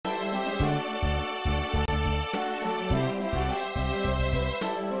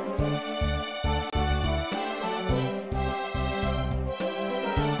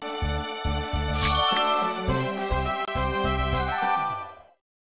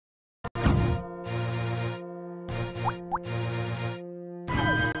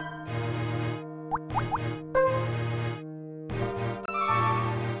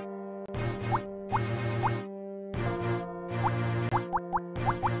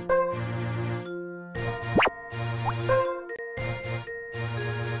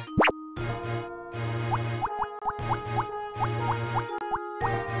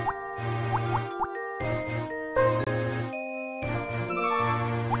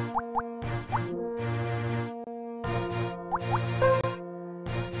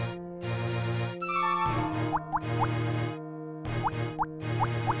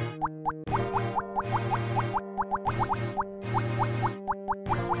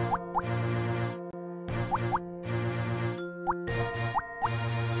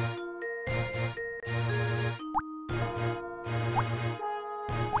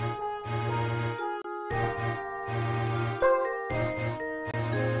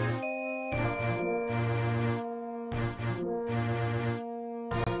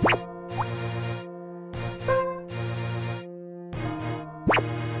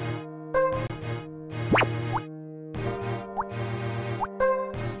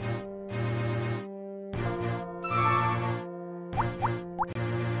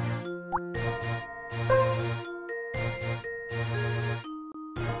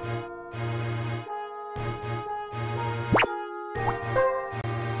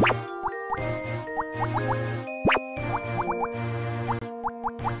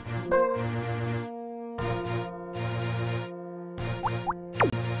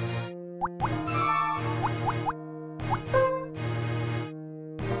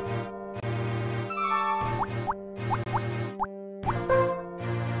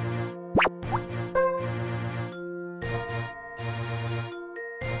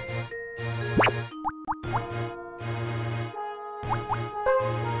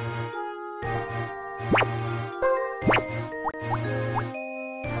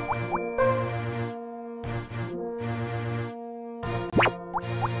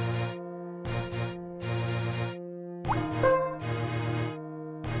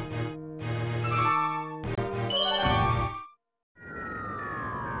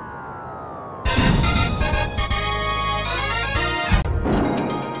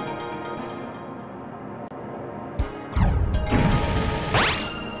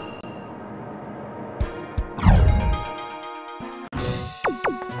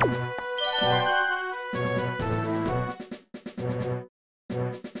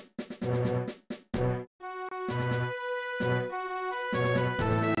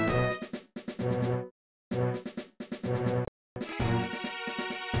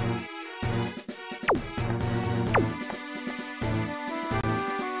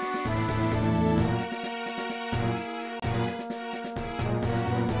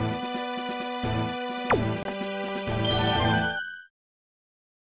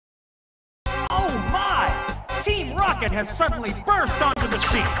Has suddenly burst onto the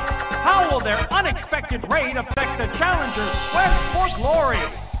scene. How will their unexpected raid affect the challengers' quest for glory?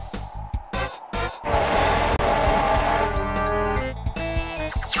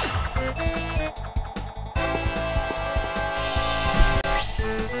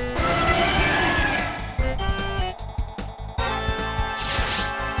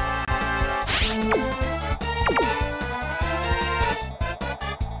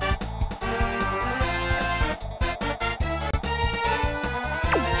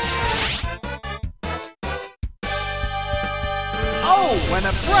 An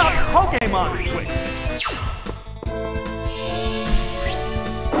abrupt Pokémon switch.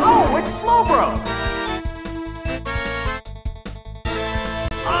 Oh, it's Slowbro!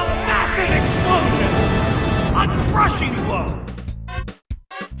 A massive explosion! A crushing blow!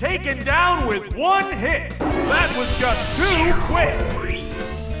 Taken down with one hit. That was just too quick.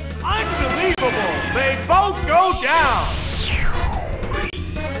 Unbelievable! They both go down!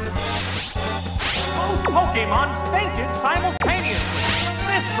 Both Pokémon fainted simultaneously.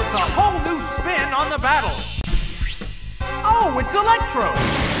 This puts a whole new spin on the battle. Oh, it's Electro!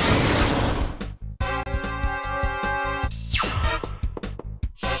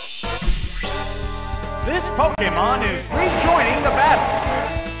 This Pokémon is rejoining the battle.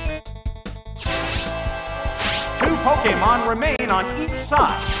 Two Pokémon remain on each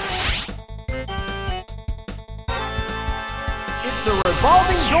side. It's the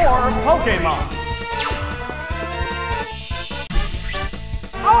revolving door of Pokémon.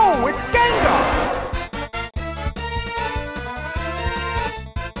 Oh, it's Gengar!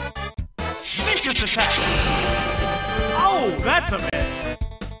 Vicious attack! Oh, that's a miss!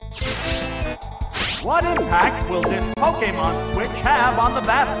 What impact will this Pokémon switch have on the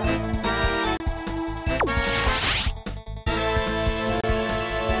battle?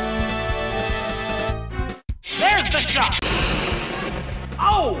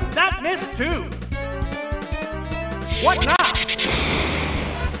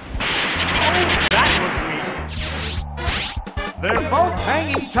 both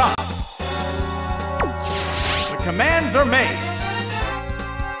hanging tough. The commands are made.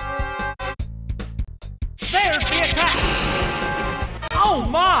 There's the attack! Oh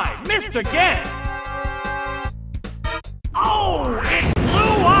my! Missed again! Oh! It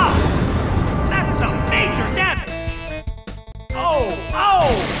blew up! That's some major damage! Oh!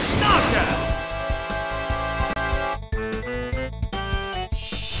 Oh! Knockout!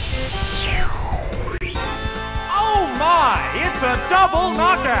 Oh my! It's a double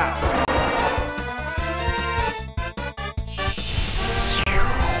knockout!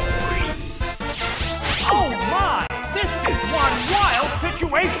 Oh my! This is one wild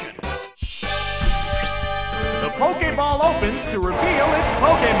situation! The Pokeball opens to reveal its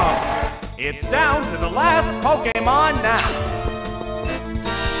Pokemon. It's down to the last Pokemon now.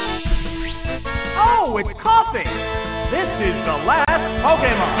 Oh, it's coughing! This is the last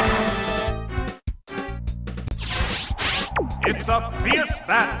Pokemon. It's a fierce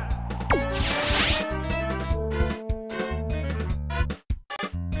battle.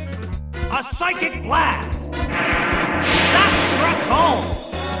 A psychic blast! That struck home!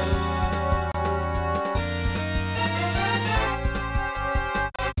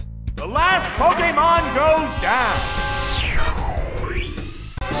 The last Pokemon goes down!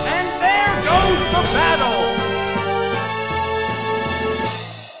 And there goes the battle!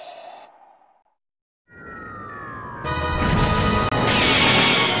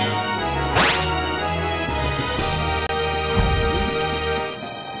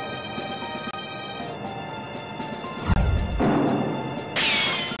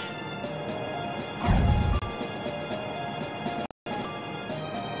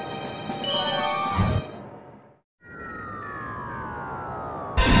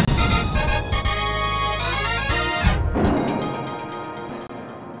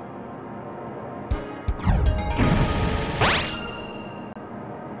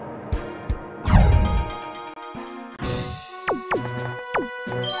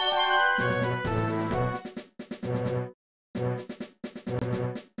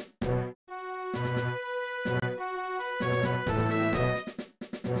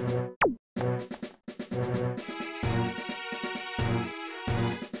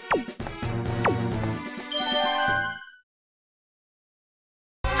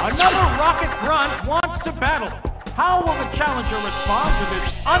 Another Rocket Grunt wants to battle. How will the challenger respond to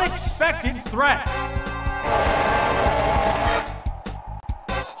this unexpected threat?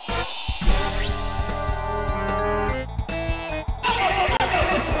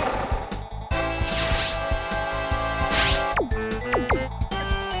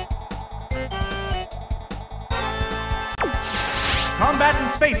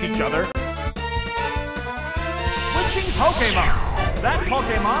 Combatants face each other. Switching Pokemon. That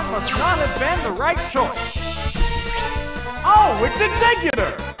Pokemon must not have been the right choice. Oh, it's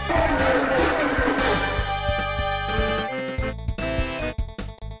Executor!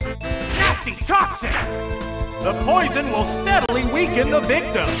 Nasty toxin! The poison will steadily weaken the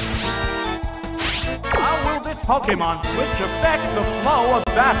victim. How will this Pokemon switch affect the flow of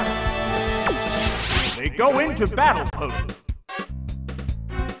battle? They go into battle pose.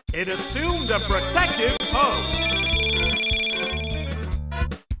 It assumes a protective pose.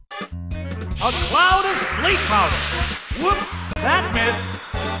 A cloud of sleep powder! Whoop! That missed!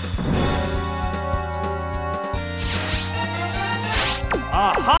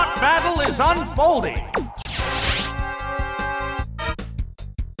 A hot battle is unfolding!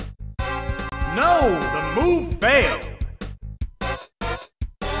 No, the move failed!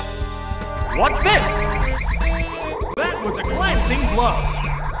 What's this? That was a glancing blow!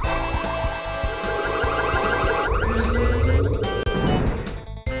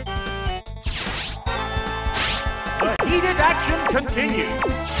 The heated action continues.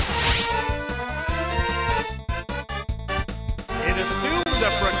 It assumes a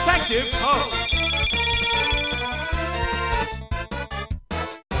protective pose.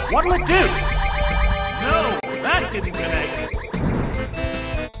 What'll it do? No, that didn't connect.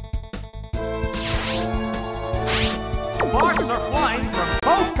 Sparks are flying from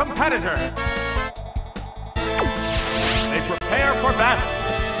both competitors. They prepare for battle.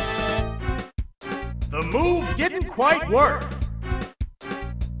 The move didn't quite work.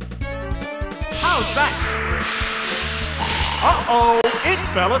 How's that? Uh-oh, it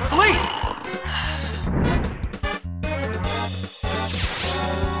fell asleep.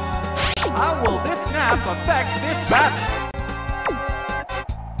 How will this nap affect this battle?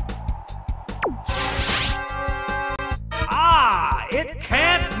 Ah, it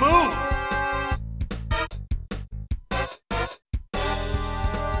can't move.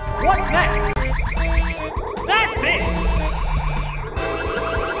 What next? That's it!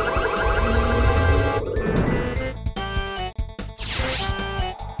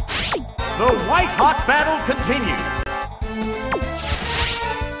 The white-hot battle continues.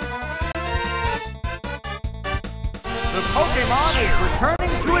 The Pokémon is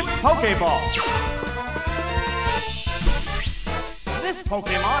returning to its Pokéball. This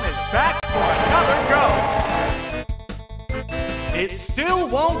Pokémon is back for another go. It still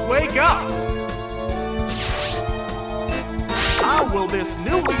won't wake up. How will this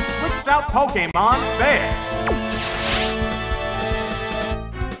newly switched out Pokémon fare?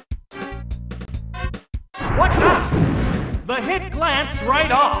 What now? The hit glanced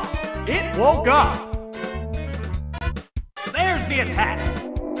right off. It woke up. There's the attack.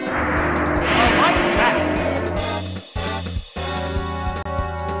 A light attack.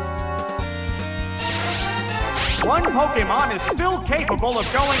 One Pokémon is still capable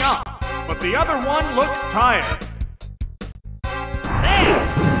of going up, but the other one looks tired. There!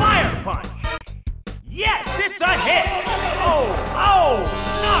 Fire punch! Yes, it's a hit! Oh,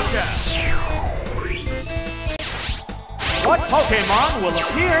 knockout! What Pokémon will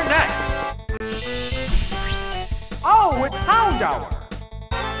appear next? Oh, it's Houndour!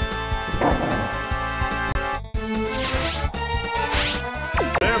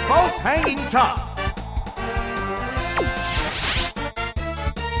 They're both hanging tough.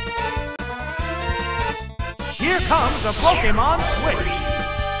 Here comes a Pokémon switch.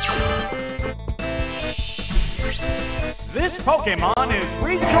 This Pokémon is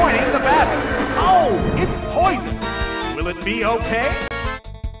rejoining the battle. Oh, it's poison. Will it be okay?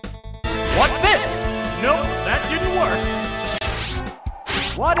 What's this? Nope, that didn't work.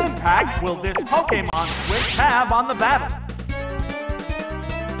 What impact will this Pokémon switch have on the battle?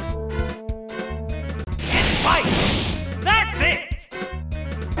 It's fight! That's it!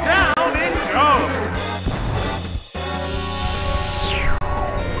 Down it goes!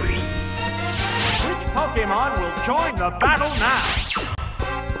 Which Pokémon will join the battle now?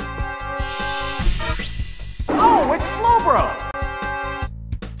 Oh, it's Slowbro!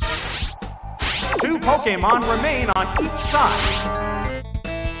 Two Pokémon remain on each side.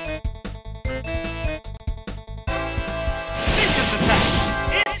 Vicious attack!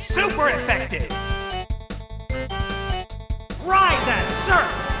 It's super effective! Ride that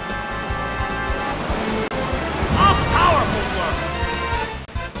surf! A powerful blow!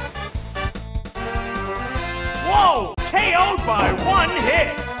 Whoa! KO'd by one hit!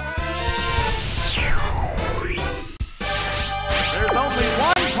 There's only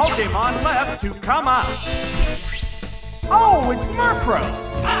one Pokémon left to come out. Oh, it's Murkrow!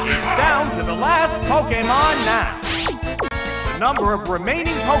 It's down to the last Pokémon now. The number of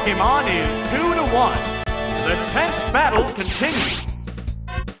remaining Pokémon is 2-1. The tense battle continues.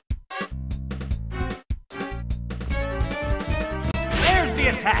 There's the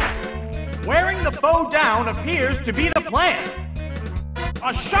attack. Wearing the foe down appears to be the plan.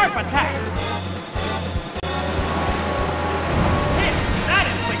 A sharp attack. Hit! That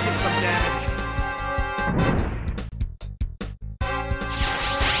inflicted some damage.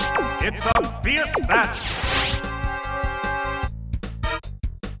 It's a fierce battle.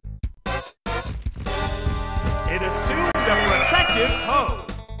 It assumed a protective pose.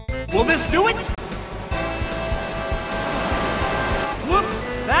 Will this do it? Whoops,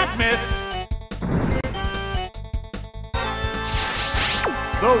 that missed.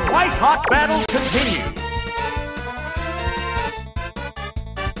 The white-hot battle continues.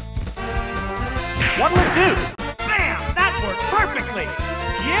 What'll it do? Bam! That worked perfectly!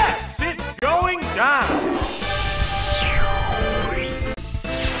 Yes, it's going down!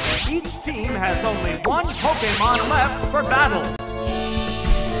 Each team has only one Pokémon left for battle.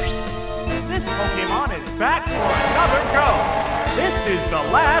 This Pokémon is back for another go. This is the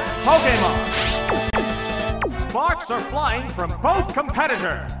last Pokémon. Sparks are flying from both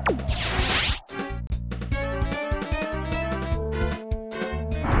competitors.